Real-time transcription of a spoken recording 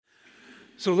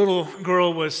So a little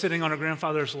girl was sitting on her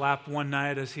grandfather's lap one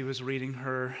night as he was reading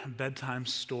her bedtime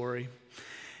story.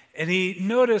 And he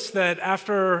noticed that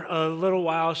after a little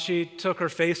while, she took her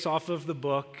face off of the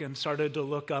book and started to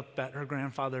look up at her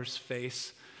grandfather's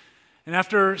face. And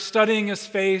after studying his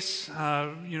face,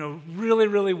 really,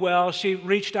 really well, she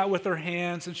reached out with her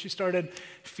hands and she started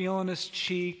feeling his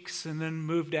cheeks and then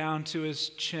moved down to his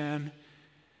chin.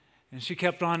 And she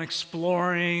kept on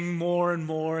exploring more and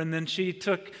more. And then she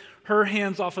took her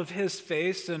hands off of his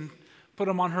face and put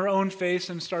them on her own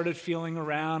face and started feeling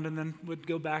around, and then would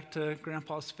go back to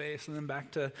Grandpa's face and then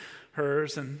back to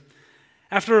hers. And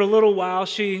after a little while,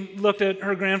 she looked at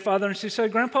her grandfather and she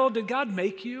said, "Grandpa, did God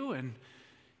make you?" And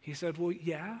he said, "Well,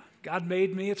 yeah, God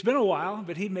made me. It's been a while,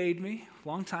 but he made me a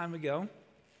long time ago."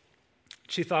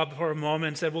 She thought for a moment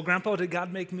and said, "Well, Grandpa, did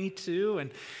God make me too?"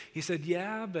 And he said,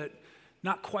 "Yeah, but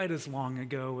not quite as long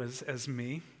ago as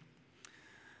me."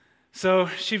 So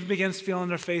she begins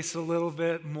feeling her face a little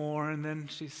bit more, and then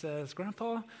she says,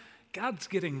 "Grandpa, God's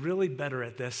getting really better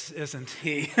at this, isn't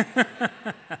he?"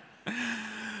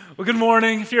 Well, good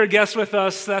morning. If you're a guest with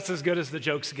us, that's as good as the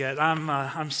jokes get.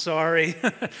 I'm sorry.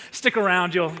 Stick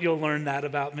around, you'll learn that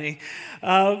about me.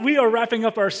 We are wrapping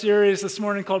up our series this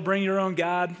morning called Bring Your Own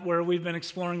God, where we've been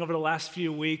exploring over the last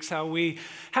few weeks how we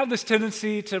have this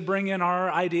tendency to bring in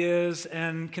our ideas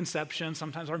and conceptions,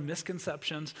 sometimes our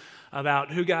misconceptions,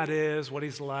 about who God is, what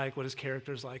he's like, what his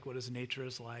character is like, what his nature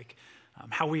is like,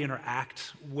 how we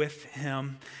interact with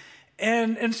him.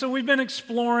 And so we've been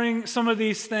exploring some of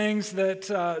these things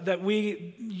that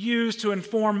we use to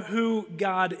inform who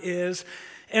God is.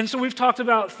 And so we've talked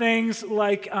about things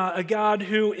like a God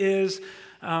who is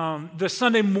the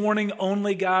Sunday morning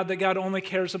only God, that God only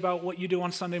cares about what you do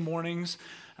on Sunday mornings.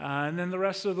 And then the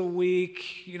rest of the week,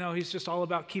 he's just all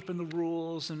about keeping the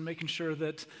rules and making sure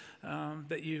that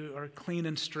you are clean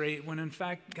and straight, when in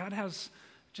fact, God has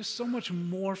just so much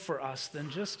more for us than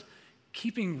just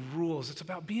keeping rules. It's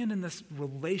about being in this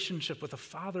relationship with a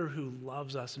Father who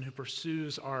loves us and who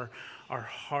pursues our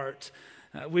heart.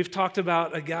 We've talked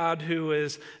about a God who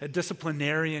is a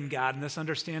disciplinarian God, and this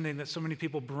understanding that so many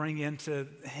people bring into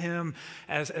him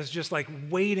as just like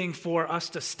waiting for us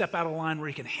to step out of line where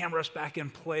he can hammer us back in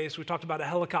place. We talked about a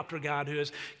helicopter God who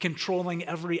is controlling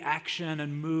every action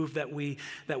and move that we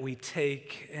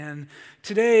take. And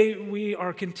today we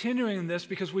are continuing this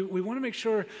because we want to make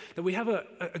sure that we have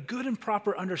a good and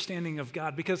proper understanding of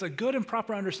God, because a good and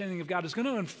proper understanding of God is going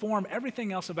to inform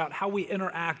everything else about how we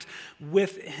interact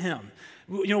with him.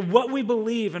 What we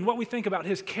believe and what we think about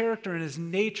his character and his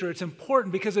nature, it's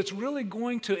important because it's really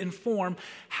going to inform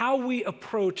how we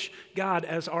approach God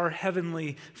as our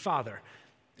heavenly Father.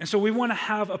 And so we want to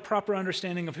have a proper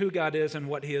understanding of who God is and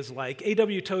what he is like.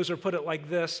 A.W. Tozer put it like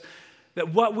this,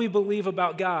 that what we believe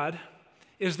about God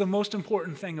is the most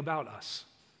important thing about us.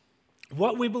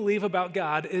 What we believe about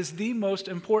God is the most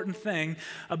important thing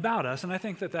about us, and I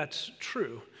think that that's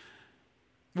true.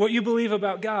 What you believe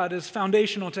about God is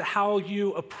foundational to how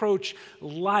you approach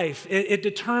life. It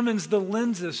determines the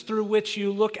lenses through which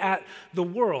you look at the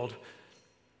world.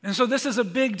 And so this is a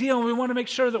big deal, and we want to make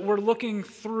sure that we're looking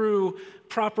through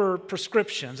proper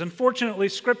prescriptions. And fortunately,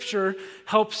 Scripture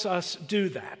helps us do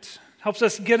that, helps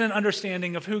us get an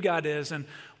understanding of who God is and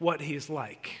what he's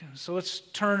like. So let's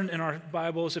turn in our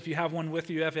Bibles. If you have one with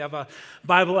you, if you have a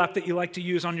Bible app that you like to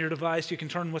use on your device, you can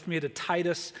turn with me to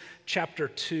Titus chapter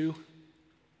 2.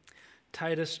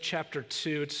 Titus chapter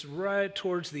 2. It's right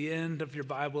towards the end of your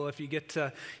Bible. If you get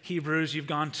to Hebrews, you've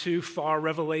gone too far.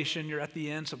 Revelation, you're at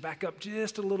the end. So back up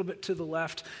just a little bit to the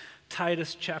left.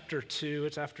 Titus chapter 2.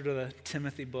 It's after the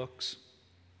Timothy books.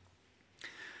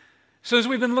 So as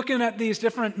we've been looking at these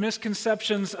different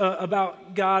misconceptions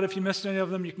about God, if you missed any of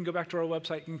them, you can go back to our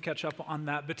website and catch up on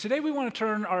that. But today we want to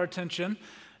turn our attention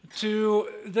to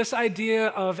this idea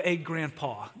of a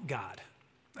grandpa God.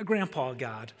 A grandpa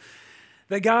God.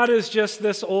 That God is just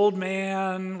this old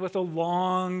man with a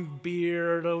long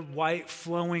beard, a white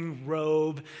flowing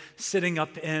robe, sitting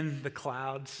up in the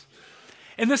clouds.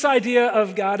 And this idea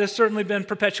of God has certainly been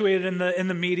perpetuated in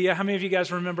the media. How many of you guys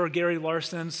remember Gary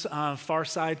Larson's Far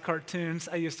Side cartoons?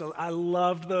 I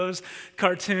loved those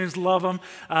cartoons, love them.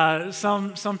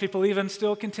 Some people even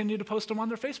still continue to post them on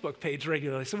their Facebook page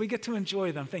regularly, so we get to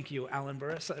enjoy them. Thank you, Alan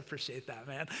Burris. I appreciate that,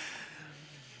 man.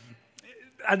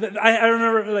 I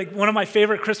remember like one of my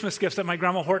favorite Christmas gifts that my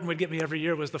grandma Horton would get me every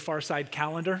year was the Far Side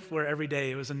calendar, where every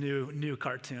day it was a new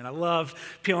cartoon. I love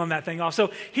peeling that thing off. So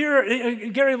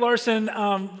here, Gary Larson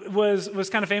was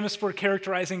kind of famous for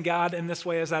characterizing God in this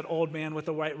way as that old man with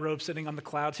the white robe sitting on the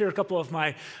clouds. Here are a couple of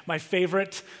my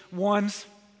favorite ones.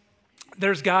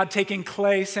 There's God taking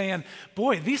clay saying,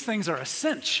 "Boy, these things are a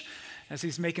cinch." as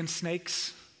he's making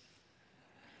snakes.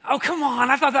 Oh, come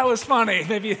on, I thought that was funny.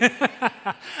 Maybe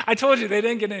I told you they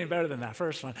didn't get any better than that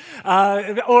first one.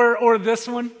 Or this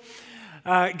one.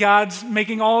 God's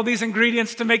making all these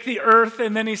ingredients to make the earth,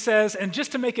 and then he says, and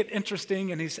just to make it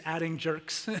interesting, and he's adding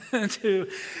jerks to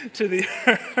the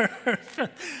earth.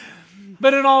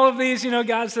 But in all of these,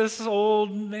 God's this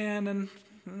old man in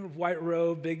white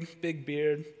robe, big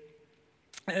beard.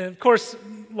 And of course,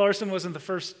 Larson wasn't the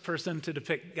first person to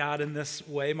depict God in this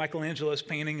way. Michelangelo's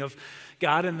painting of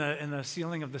God in the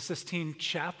ceiling of the Sistine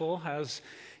Chapel has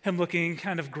him looking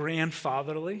kind of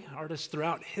grandfatherly. Artists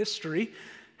throughout history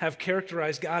have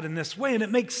characterized God in this way, and it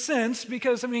makes sense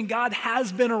because, God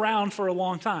has been around for a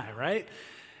long time, right?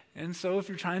 And so if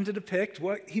you're trying to depict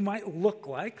what he might look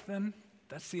like, then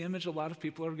that's the image a lot of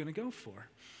people are going to go for.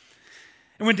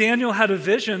 And when Daniel had a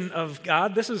vision of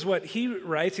God, this is what he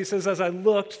writes. He says, as I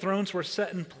looked, thrones were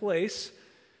set in place,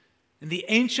 and the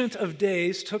Ancient of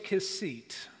Days took his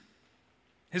seat.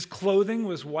 His clothing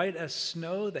was white as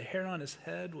snow. The hair on his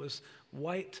head was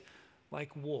white like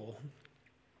wool.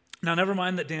 Now, never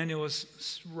mind that Daniel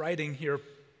was writing here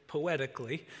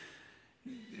poetically.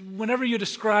 Whenever you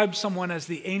describe someone as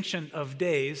the Ancient of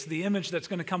Days, the image that's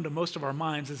going to come to most of our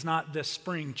minds is not this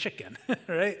spring chicken,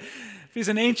 right? If he's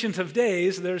an Ancient of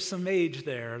Days, there's some age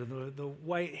there. The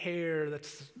white hair,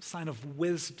 that's a sign of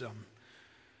wisdom.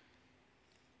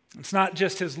 It's not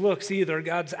just his looks either.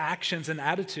 God's actions and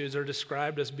attitudes are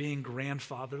described as being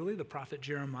grandfatherly. The prophet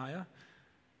Jeremiah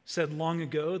said long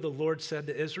ago, the Lord said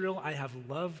to Israel, I have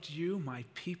loved you, my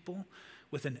people,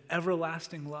 with an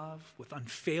everlasting love, with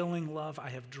unfailing love, I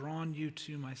have drawn you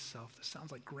to myself. This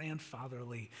sounds like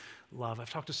grandfatherly love. I've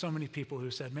talked to so many people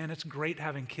who said, man, it's great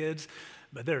having kids,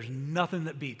 but there's nothing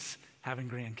that beats having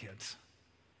grandkids.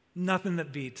 Nothing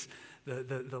that beats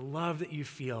the love that you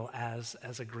feel as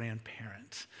a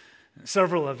grandparent.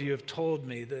 Several of you have told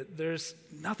me that there's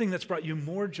nothing that's brought you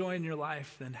more joy in your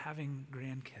life than having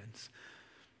grandkids.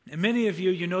 And many of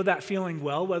you know that feeling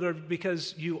well, whether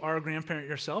because you are a grandparent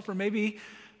yourself or maybe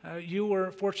you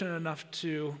were fortunate enough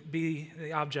to be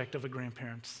the object of a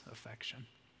grandparent's affection.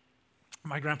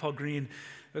 My Grandpa Green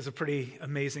was a pretty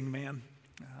amazing man.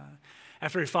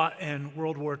 After he fought in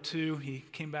World War II, he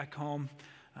came back home,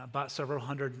 bought several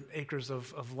hundred acres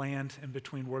of land in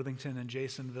between Worthington and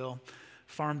Jasonville,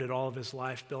 farmed it all of his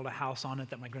life, built a house on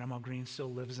it that my Grandma Green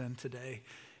still lives in today,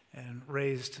 and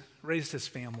raised his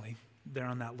family there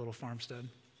on that little farmstead.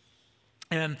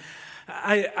 And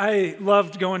I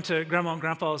loved going to Grandma and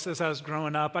Grandpa's as I was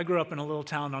growing up. I grew up in a little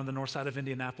town on the north side of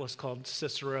Indianapolis called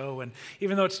Cicero, and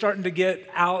even though it's starting to get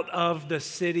out of the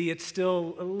city, it's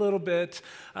still a little bit,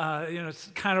 it's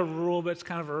kind of rural, but it's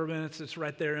kind of urban. It's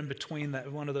right there in between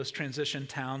one of those transition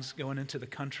towns going into the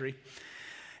country.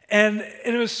 And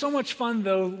it was so much fun,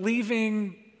 though,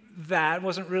 leaving that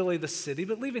wasn't really the city,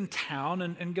 but leaving town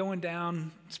and going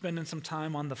down, spending some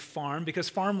time on the farm, because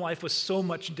farm life was so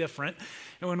much different.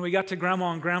 And when we got to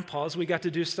Grandma and Grandpa's, we got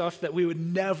to do stuff that we would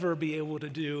never be able to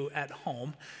do at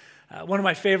home. One of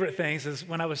my favorite things is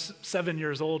when I was 7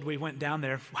 years old, we went down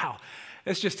there. Wow,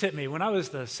 this just hit me. When I was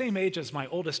the same age as my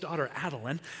oldest daughter,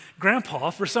 Adeline, Grandpa,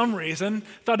 for some reason,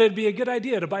 thought it'd be a good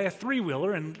idea to buy a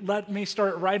three-wheeler and let me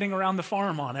start riding around the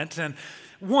farm on it. And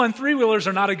one, three-wheelers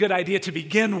are not a good idea to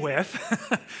begin with.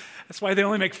 That's why they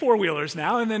only make four-wheelers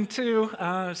now. And then two,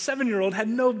 7-year-old had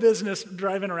no business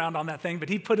driving around on that thing, but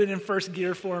he put it in first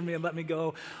gear for me and let me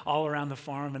go all around the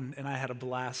farm, and I had a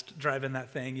blast driving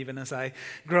that thing even as I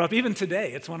grew up. Even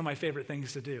today, it's one of my favorite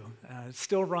things to do. It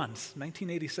still runs.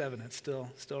 1987, it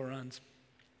still runs.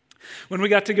 When we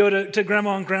got to go to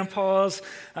Grandma and Grandpa's,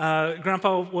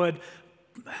 Grandpa would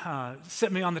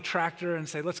sit me on the tractor and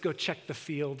say, let's go check the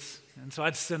fields. And so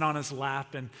I'd sit on his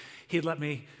lap and he'd let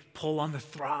me pull on the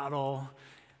throttle.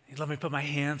 He'd let me put my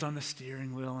hands on the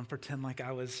steering wheel and pretend like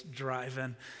I was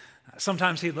driving.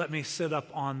 Sometimes he'd let me sit up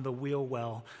on the wheel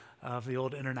well of the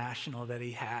old International that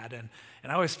he had. And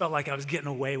I always felt like I was getting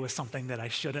away with something that I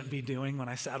shouldn't be doing when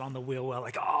I sat on the wheel well.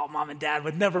 Like, oh, Mom and Dad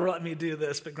would never let me do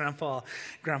this, but Grandpa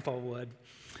would.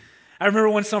 I remember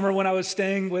one summer when I was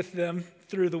staying with them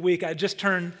through the week. I had just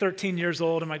turned 13 years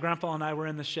old, and my grandpa and I were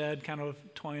in the shed kind of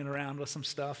toying around with some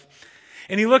stuff.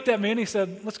 And he looked at me and he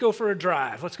said, let's go for a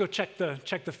drive. Let's go check the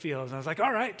fields. And I was like,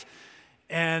 all right.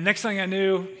 And next thing I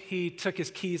knew, he took his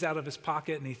keys out of his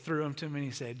pocket and he threw them to me and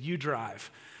he said, you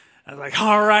drive. I was like,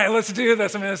 all right, let's do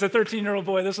this. As a 13-year-old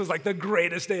boy, this was like the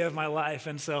greatest day of my life.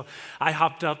 And so I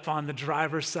hopped up on the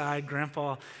driver's side.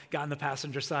 Grandpa got on the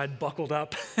passenger side, buckled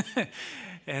up,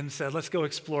 and said, let's go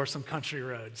explore some country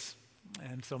roads.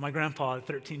 And so my grandpa, at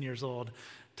 13 years old,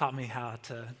 taught me how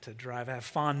to drive. I have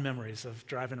fond memories of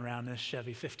driving around this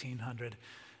Chevy 1500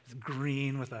 It's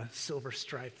green with a silver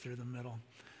stripe through the middle.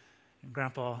 And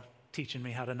Grandpa teaching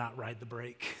me how to not ride the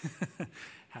brake,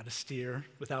 how to steer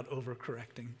without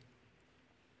overcorrecting.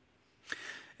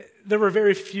 There were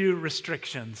very few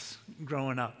restrictions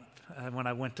growing up when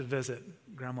I went to visit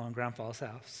Grandma and Grandpa's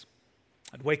house.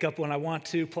 I'd wake up when I want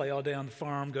to, play all day on the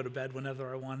farm, go to bed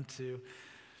whenever I want to.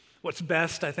 What's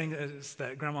best, I think, is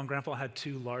that Grandma and Grandpa had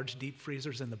 2 large deep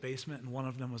freezers in the basement, and one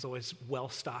of them was always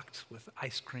well-stocked with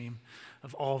ice cream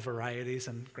of all varieties,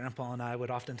 and Grandpa and I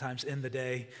would oftentimes end the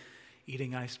day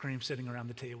eating ice cream, sitting around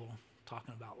the table,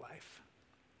 talking about life.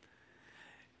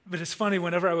 But it's funny,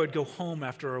 whenever I would go home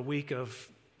after a week of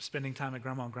spending time at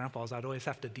Grandma and Grandpa's, I'd always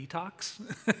have to detox.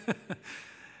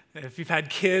 If you've had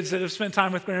kids that have spent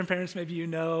time with grandparents, maybe you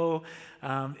know.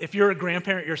 If you're a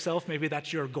grandparent yourself, maybe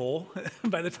that's your goal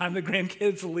by the time the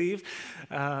grandkids leave,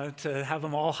 to have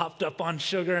them all hopped up on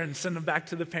sugar and send them back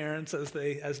to the parents as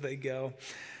they go.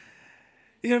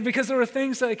 Because there were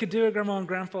things that I could do at Grandma and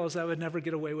Grandpa's that I would never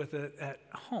get away with it at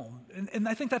home. And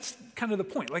I think that's kind of the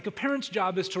point. Like, a parent's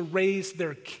job is to raise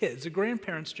their kids. A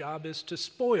grandparent's job is to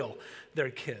spoil their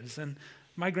kids. And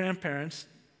my grandparents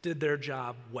did their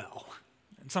job well.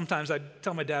 And sometimes I'd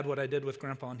tell my dad what I did with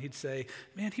Grandpa, and he'd say,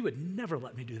 man, he would never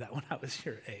let me do that when I was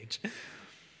your age.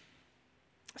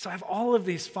 So I have all of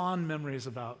these fond memories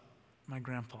about my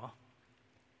grandpa.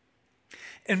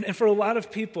 And for a lot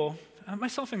of people,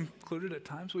 myself included at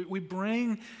times, we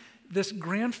bring this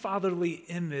grandfatherly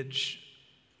image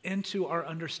into our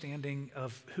understanding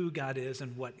of who God is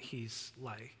and what he's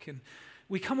like. And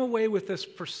we come away with this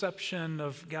perception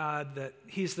of God that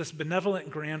he's this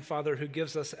benevolent grandfather who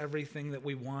gives us everything that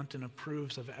we want and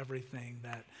approves of everything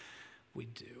that we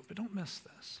do. But don't miss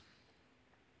this.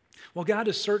 While God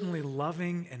is certainly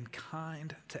loving and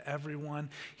kind to everyone,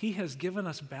 he has given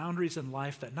us boundaries in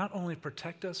life that not only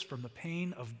protect us from the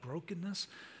pain of brokenness,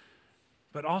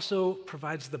 but also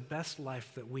provides the best life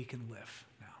that we can live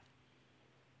now.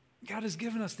 God has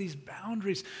given us these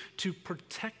boundaries to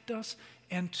protect us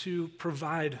and to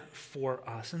provide for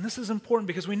us. And this is important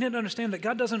because we need to understand that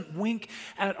God doesn't wink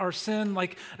at our sin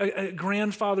like a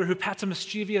grandfather who pats a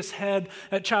mischievous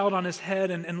child on his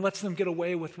head and lets them get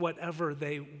away with whatever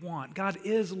they want. God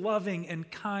is loving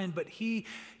and kind, but he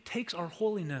takes our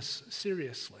holiness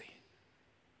seriously.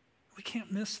 We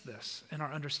can't miss this in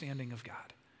our understanding of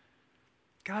God.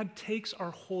 God takes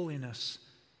our holiness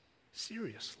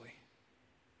seriously.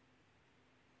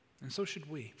 And so should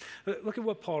we. Look at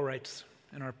what Paul writes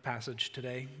in our passage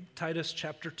today. Titus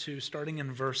chapter 2, starting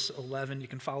in verse 11. You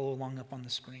can follow along up on the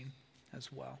screen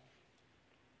as well.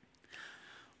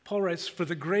 Paul writes, "For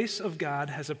the grace of God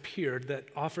has appeared that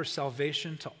offers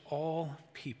salvation to all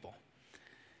people.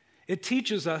 It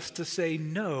teaches us to say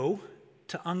no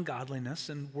to ungodliness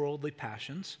and worldly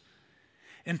passions,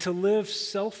 and to live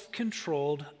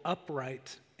self-controlled,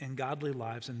 upright, and godly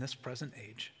lives in this present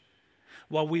age,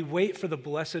 while we wait for the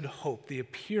blessed hope, the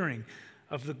appearing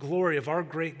of the glory of our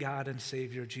great God and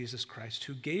Savior, Jesus Christ,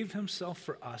 who gave himself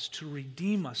for us to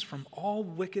redeem us from all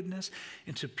wickedness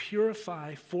and to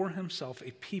purify for himself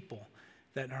a people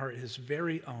that are his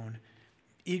very own,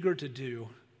 eager to do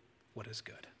what is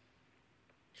good."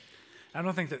 I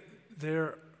don't think that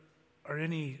there are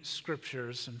any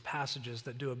scriptures and passages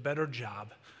that do a better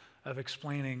job of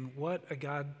explaining what a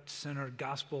God-centered,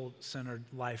 gospel-centered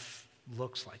life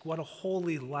looks like, what a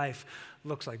holy life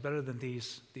looks like, better than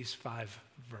these 5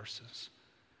 verses.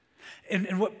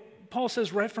 And what Paul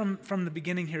says right from the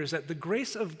beginning here is that the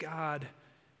grace of God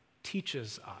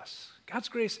teaches us. God's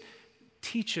grace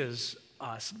teaches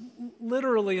us.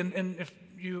 Literally, and if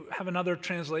you have another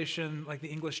translation, like the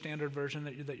English Standard Version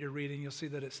that you're reading, you'll see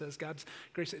that it says God's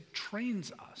grace, it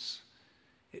trains us.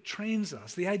 It trains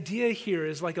us. The idea here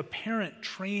is like a parent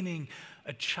training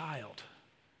a child.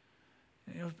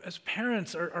 As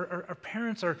parents, our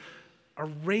parents are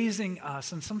raising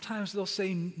us, and sometimes they'll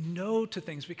say no to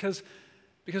things because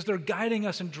they're guiding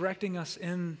us and directing us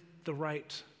in the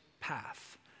right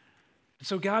path. And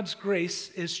so God's grace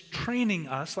is training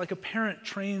us like a parent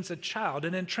trains a child.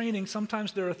 And in training,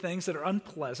 sometimes there are things that are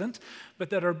unpleasant,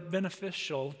 but that are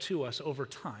beneficial to us over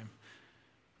time.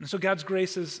 And so God's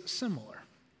grace is similar.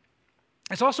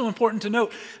 It's also important to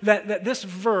note that this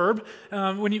verb,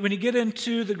 when you get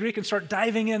into the Greek and start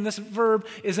diving in, this verb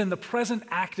is in the present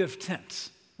active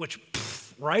tense, which,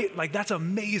 right? Like, that's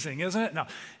amazing, isn't it? No,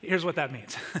 here's what that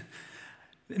means.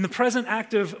 In the present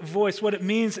active voice, what it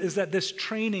means is that this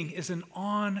training is an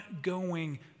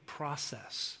ongoing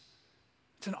process.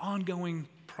 It's an ongoing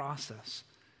process.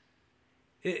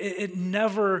 It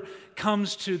never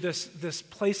comes to this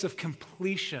place of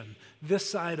completion this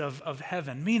side of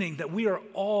heaven, meaning that we are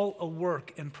all a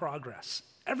work in progress.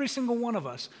 every single one of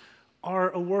us,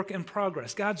 are a work in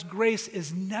progress. God's grace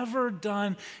is never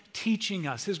done teaching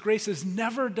us. His grace is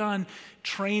never done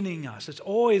training us. It's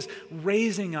always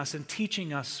raising us and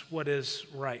teaching us what is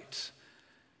right.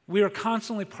 We are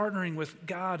constantly partnering with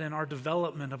God in our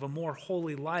development of a more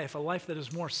holy life, a life that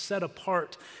is more set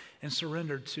apart and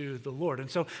surrendered to the Lord. And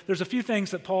so there's a few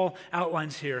things that Paul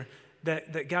outlines here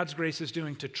that God's grace is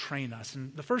doing to train us.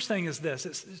 And the first thing is this: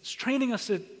 it's training us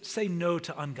to say no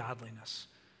to ungodliness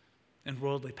and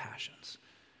worldly passions.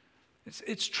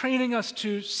 It's training us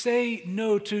to say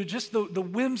no to just the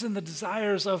whims and the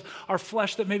desires of our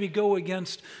flesh that maybe go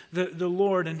against the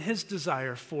Lord and his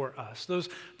desire for us,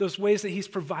 those ways that he's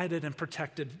provided and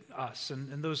protected us,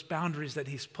 and those boundaries that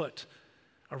he's put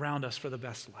around us for the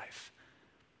best life.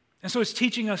 And so it's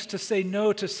teaching us to say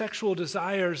no to sexual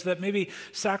desires that maybe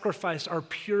sacrifice our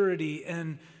purity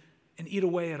and eat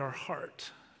away at our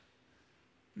heart.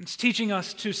 It's teaching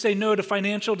us to say no to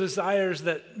financial desires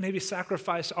that maybe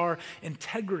sacrifice our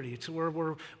integrity, to where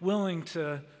we're willing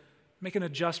to make an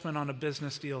adjustment on a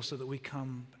business deal so that we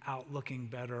come out looking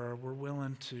better, or we're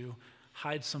willing to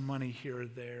hide some money here or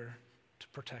there to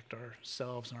protect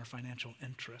ourselves and our financial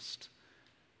interest.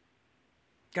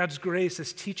 God's grace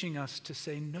is teaching us to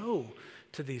say no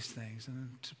to these things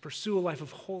and to pursue a life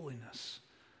of holiness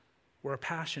where our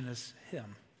passion is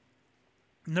him.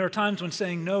 And there are times when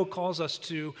saying no calls us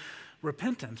to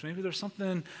repentance. Maybe there's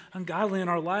something ungodly in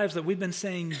our lives that we've been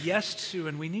saying yes to,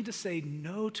 and we need to say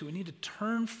no to. We need to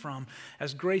turn from,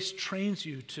 as grace trains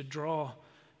you to draw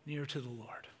near to the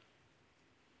Lord.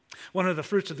 One of the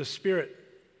fruits of the Spirit,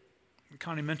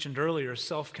 Connie mentioned earlier, is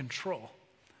self-control.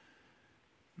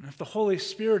 And if the Holy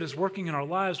Spirit is working in our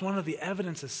lives, one of the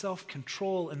evidence is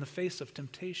self-control in the face of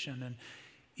temptation and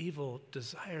evil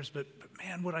desires. But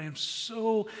man, what I am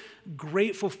so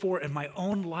grateful for in my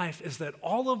own life is that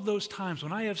all of those times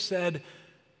when I've said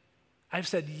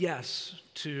yes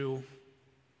to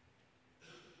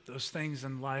those things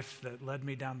in life that led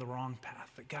me down the wrong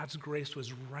path, that God's grace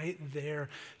was right there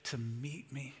to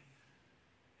meet me,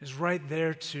 is right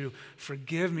there to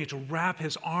forgive me, to wrap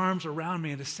his arms around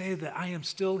me and to say that I am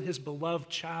still his beloved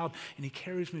child and he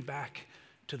carries me back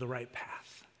to the right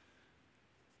path.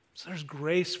 So there's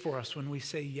grace for us when we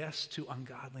say yes to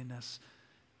ungodliness.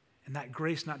 And that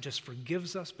grace not just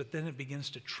forgives us, but then it begins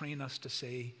to train us to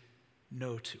say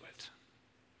no to it.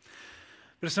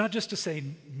 But it's not just to say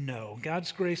no.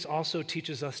 God's grace also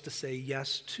teaches us to say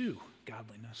yes to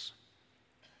godliness.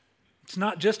 It's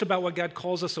not just about what God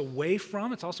calls us away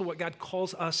from, it's also what God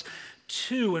calls us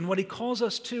to. And what he calls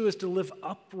us to is to live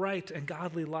upright and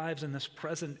godly lives in this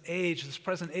present age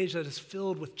that is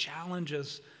filled with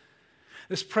challenges.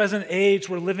 This present age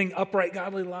where living upright,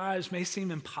 godly lives may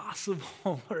seem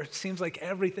impossible, or it seems like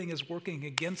everything is working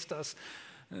against us.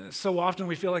 So often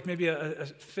we feel like maybe a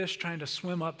fish trying to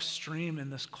swim upstream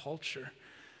in this culture.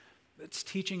 It's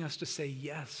teaching us to say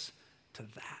yes to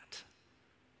that.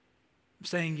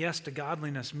 Saying yes to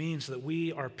godliness means that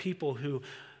we are people who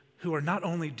are not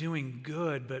only doing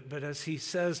good, but as he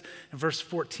says in verse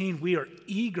 14, we are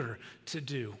eager to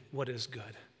do what is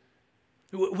good.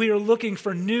 We are looking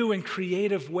for new and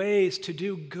creative ways to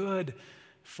do good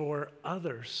for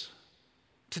others,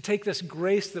 to take this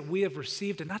grace that we have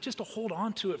received and not just to hold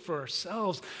on to it for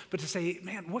ourselves, but to say,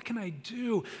 man, what can I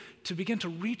do to begin to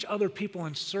reach other people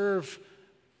and serve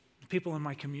people in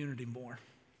my community more?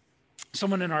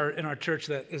 Someone in our church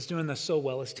that is doing this so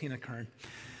well is Tina Kern.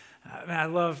 I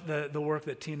love the work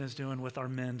that Tina is doing with our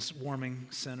men's warming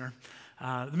center.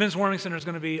 The Men's Warming Center is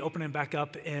going to be opening back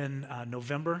up in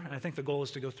November. I think the goal is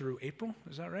to go through April.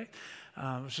 Is that right?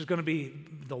 Which is going to be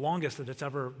the longest that it's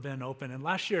ever been open. And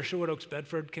last year, Sherwood Oaks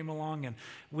Bedford came along, and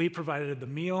we provided the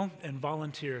meal and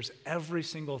volunteers every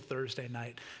single Thursday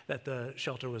night that the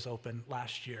shelter was open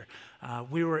last year.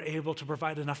 We were able to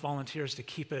provide enough volunteers to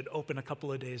keep it open a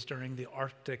couple of days during the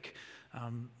Arctic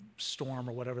storm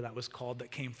or whatever that was called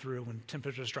that came through when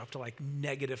temperatures dropped to like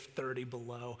 -30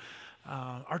 below.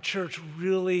 Our church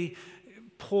really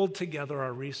pulled together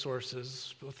our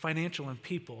resources, both financial and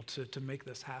people, to make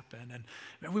this happen.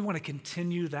 And we want to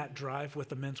continue that drive with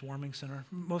the Men's Warming Center.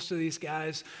 Most of these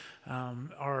guys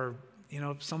are,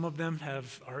 some of them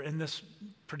are in this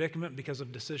predicament because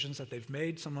of decisions that they've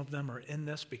made. Some of them are in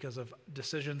this because of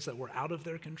decisions that were out of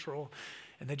their control.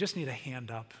 And they just need a hand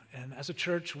up. And as a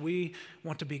church, we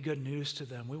want to be good news to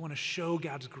them. We want to show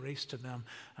God's grace to them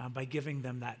by giving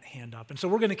them that hand up. And so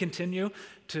we're going to continue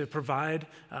to provide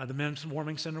the Men's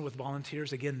Warming Center with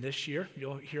volunteers again this year.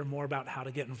 You'll hear more about how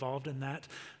to get involved in that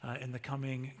in the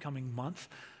coming month.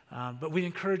 But we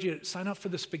encourage you to sign up for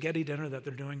the spaghetti dinner that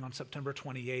they're doing on September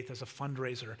 28th as a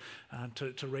fundraiser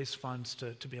to raise funds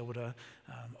to be able to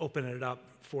open it up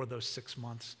for those 6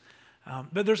 months.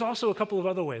 But there's also a couple of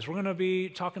other ways. We're going to be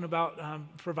talking about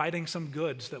providing some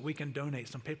goods that we can donate,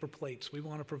 some paper plates. We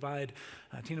want to provide,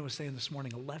 Tina was saying this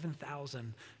morning,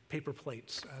 11,000 paper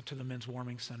plates to the Men's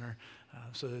Warming Center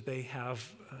so that they have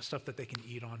stuff that they can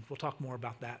eat on. We'll talk more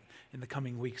about that in the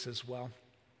coming weeks as well.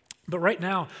 But right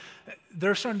now,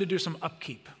 they're starting to do some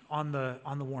upkeep on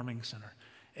the warming center.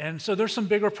 And so there's some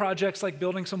bigger projects like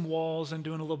building some walls and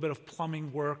doing a little bit of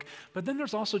plumbing work. But then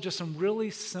there's also just some really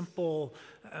simple,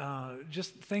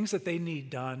 just things that they need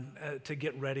done to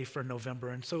get ready for November.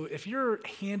 And so if you're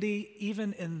handy,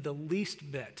 even in the least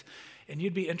bit, and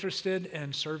you'd be interested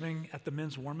in serving at the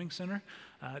Men's Warming Center,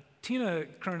 Tina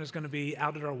Kern is going to be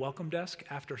out at our welcome desk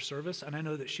after service, and I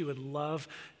know that she would love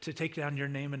to take down your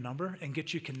name and number and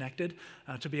get you connected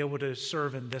to be able to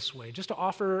serve in this way, just to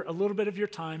offer a little bit of your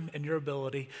time and your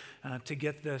ability to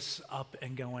get this up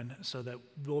and going so that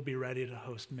we'll be ready to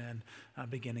host men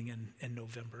beginning in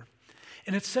November.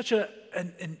 And it's such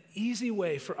an easy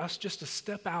way for us just to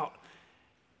step out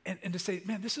and to say,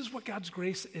 man, this is what God's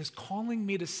grace is calling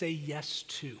me to say yes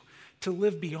to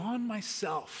live beyond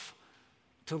myself,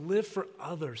 to live for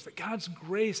others. That God's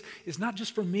grace is not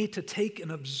just for me to take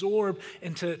and absorb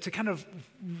and to kind of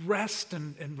rest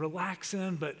and relax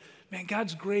in, but man,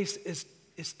 God's grace is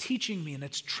teaching me and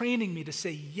it's training me to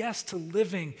say yes to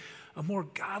living a more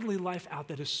godly life out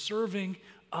that is serving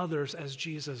others as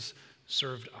Jesus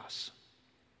served us.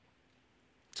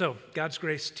 So God's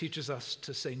grace teaches us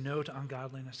to say no to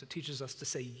ungodliness. It teaches us to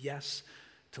say yes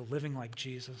to living like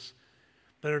Jesus.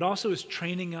 But it also is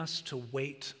training us to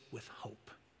wait with hope.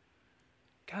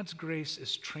 God's grace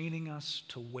is training us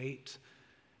to wait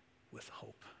with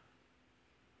hope.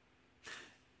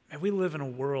 And we live in a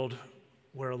world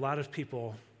where a lot of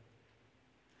people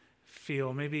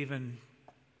feel, maybe even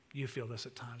you feel this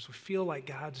at times, we feel like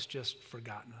God's just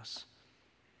forgotten us.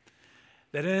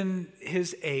 That in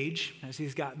his age, as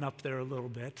he's gotten up there a little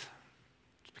bit,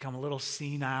 he's become a little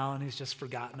senile and he's just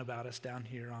forgotten about us down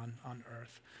here on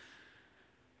earth.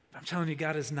 But I'm telling you,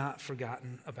 God has not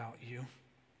forgotten about you.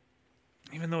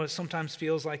 Even though it sometimes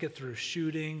feels like it through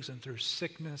shootings and through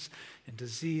sickness and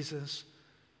diseases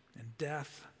and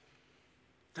death.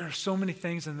 There are so many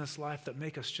things in this life that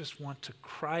make us just want to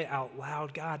cry out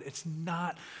loud, God, it's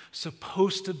not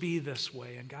supposed to be this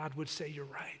way. And God would say, you're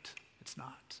right, it's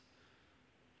not.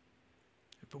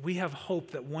 But we have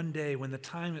hope that one day when the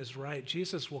time is right,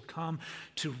 Jesus will come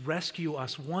to rescue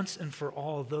us once and for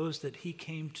all, those that he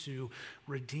came to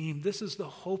redeem. This is the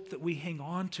hope that we hang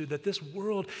on to, that this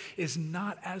world is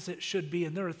not as it should be.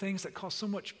 And there are things that cause so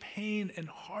much pain and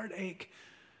heartache.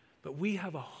 But we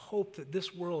have a hope that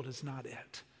this world is not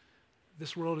it.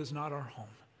 This world is not our home.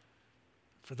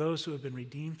 For those who have been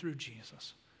redeemed through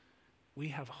Jesus, we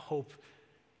have hope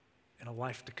in a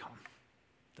life to come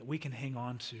that we can hang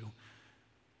on to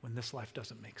when this life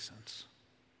doesn't make sense.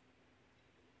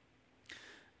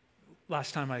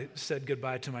 Last time I said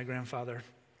goodbye to my grandfather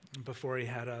before he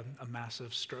had a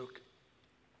massive stroke.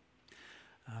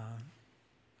 I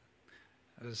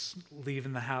was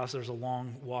leaving the house. There was a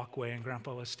long walkway, and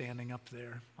Grandpa was standing up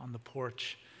there on the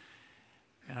porch.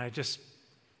 And I just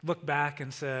looked back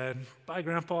and said, bye,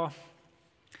 Grandpa.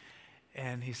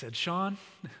 And he said, Sean,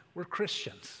 we're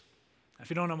Christians.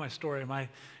 If you don't know my story, my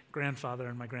grandfather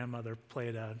and my grandmother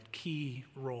played a key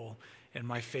role in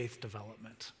my faith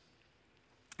development.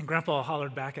 And Grandpa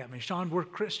hollered back at me, Sean, we're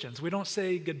Christians. We don't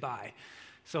say goodbye.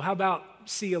 So how about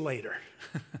see you later?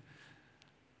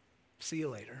 See you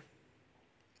later.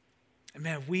 And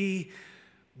man, we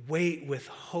wait with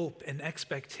hope and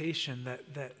expectation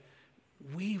that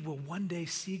we will one day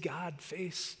see God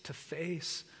face to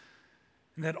face,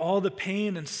 and that all the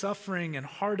pain and suffering and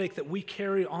heartache that we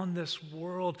carry on this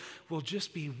world will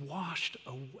just be washed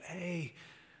away.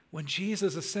 When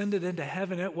Jesus ascended into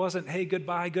heaven, it wasn't, hey,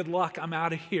 goodbye, good luck, I'm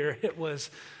out of here. It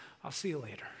was, I'll see you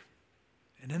later.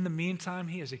 And in the meantime,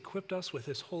 he has equipped us with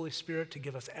his Holy Spirit to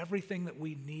give us everything that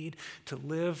we need to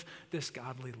live this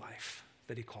godly life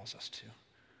that he calls us to.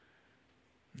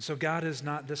 And so God is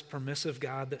not this permissive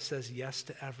God that says yes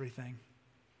to everything.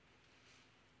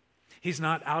 He's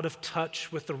not out of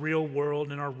touch with the real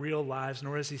world and our real lives,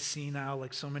 nor is he senile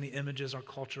like so many images our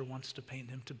culture wants to paint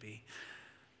him to be.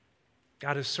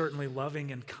 God is certainly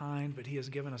loving and kind, but he has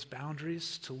given us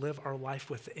boundaries to live our life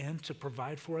within, to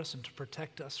provide for us and to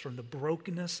protect us from the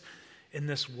brokenness in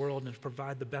this world and to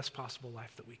provide the best possible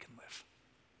life that we can live.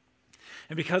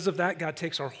 And because of that, God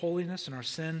takes our holiness and our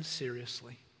sin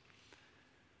seriously.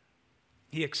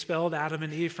 He expelled Adam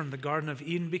and Eve from the Garden of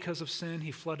Eden because of sin.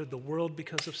 He flooded the world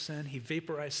because of sin. He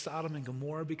vaporized Sodom and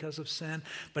Gomorrah because of sin.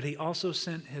 But he also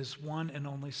sent his one and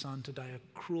only Son to die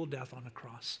a cruel death on a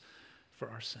cross for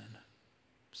our sin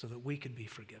so that we could be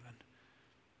forgiven,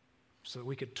 so that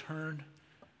we could turn,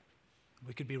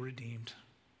 we could be redeemed,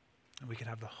 and we could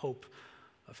have the hope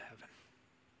of heaven.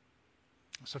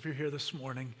 So if you're here this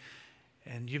morning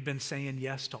and you've been saying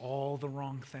yes to all the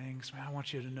wrong things, man, I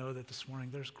want you to know that this morning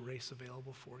there's grace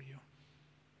available for you.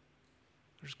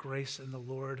 There's grace in the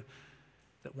Lord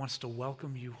that wants to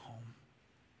welcome you home.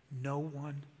 No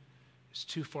one is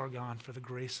too far gone for the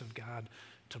grace of God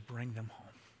to bring them home.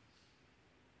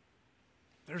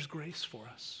 There's grace for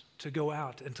us to go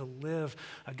out and to live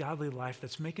a godly life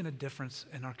that's making a difference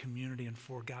in our community and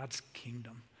for God's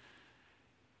kingdom.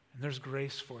 And there's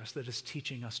grace for us that is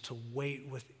teaching us to wait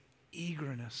with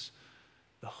eagerness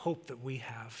the hope that we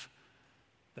have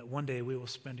that one day we will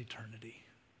spend eternity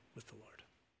with the Lord.